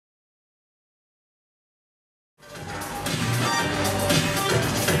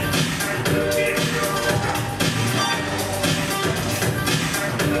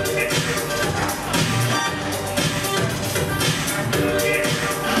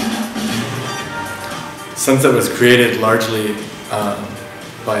Sunset was created largely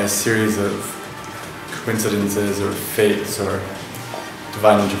by a series of coincidences or fates or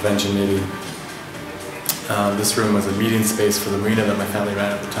divine intervention maybe. This room was a meeting space for the marina that my family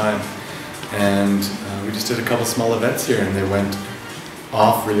ran at the time, and we just did a couple small events here, and they went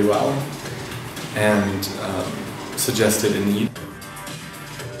off really well and suggested a need.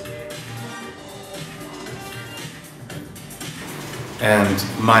 And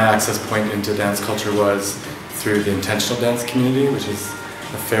my access point into dance culture was through the intentional dance community, which is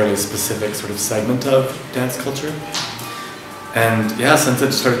a fairly specific sort of segment of dance culture. And yeah,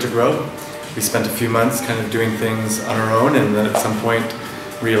 Sunset started to grow. We spent a few months kind of doing things on our own, and then at some point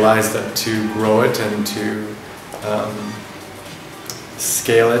realized that to grow it and to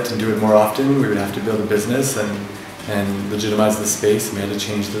scale it and do it more often, we would have to build a business and legitimize the space, and we had to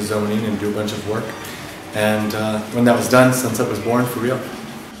change the zoning and do a bunch of work. And when that was done, Sunset was born for real.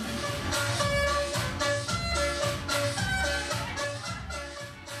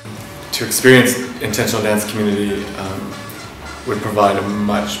 To experience intentional dance community would provide a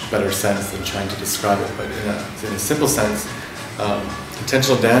much better sense than trying to describe it, but in a simple sense,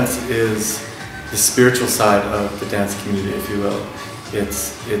 intentional dance is the spiritual side of the dance community, if you will.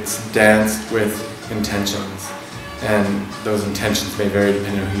 It's dance with intentions. And those intentions may vary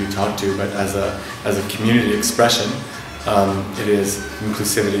depending on who you talk to, but as a community expression, it is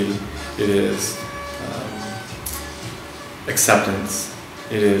inclusivity, it is acceptance,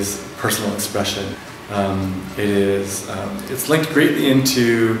 it is personal expression. It's linked greatly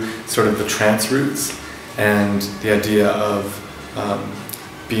into sort of the trance roots and the idea of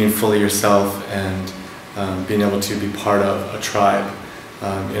being fully yourself and being able to be part of a tribe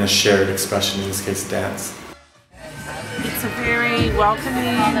in a shared expression, in this case dance. It's a very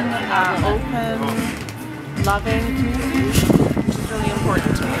welcoming, open, loving community, which is really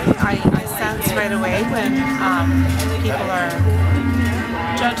important to me. I sense right away when people are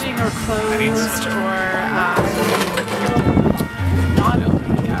judging or closed or not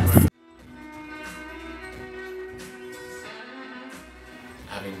open, I guess.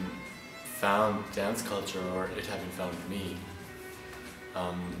 Having found dance culture, or it having found me,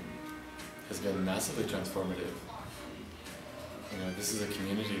 has been massively transformative. You know, this is a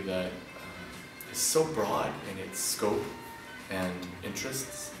community that is so broad in its scope and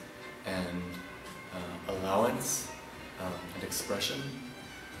interests and allowance and expression.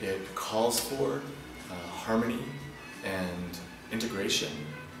 It calls for harmony and integration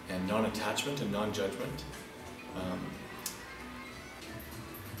and non-attachment and non-judgment.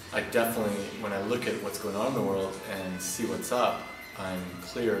 I definitely, when I look at what's going on in the world and see what's up, I'm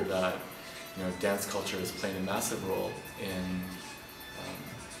clear that dance culture is playing a massive role in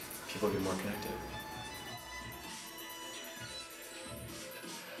people being more connected.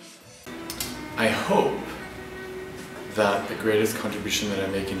 I hope that the greatest contribution that I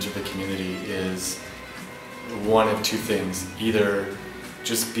make into the community is one of two things. Either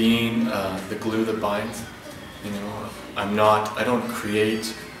just being the glue that binds. I don't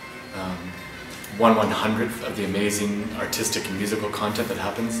create 1/100th of the amazing artistic and musical content that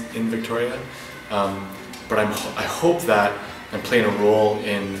happens in Victoria, but I hope that I'm playing a role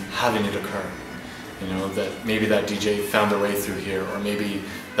in having it occur. That maybe that DJ found their way through here, or maybe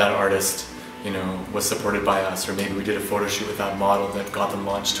that artist was supported by us, or maybe we did a photo shoot with that model that got them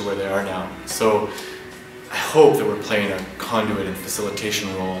launched to where they are now. So I hope that we're playing a conduit and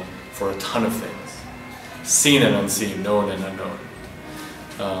facilitation role for a ton of things, seen and unseen, known and unknown.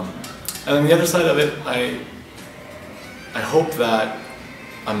 And on the other side of it, I hope that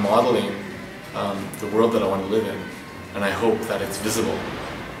I'm modeling the world that I want to live in, and I hope that it's visible,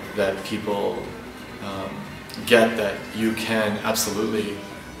 that people get that you can absolutely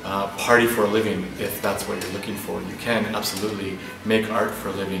party for a living if that's what you're looking for. You can absolutely make art for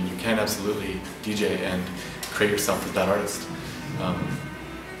a living. You can absolutely DJ and create yourself as that artist.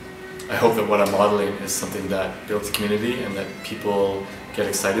 I hope that what I'm modeling is something that builds community, and that people get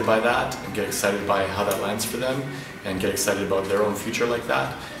excited by that, and get excited by how that lands for them, and get excited about their own future like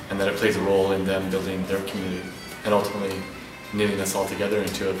that, and that it plays a role in them building their community, and ultimately knitting us all together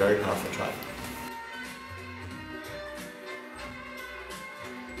into a very powerful tribe.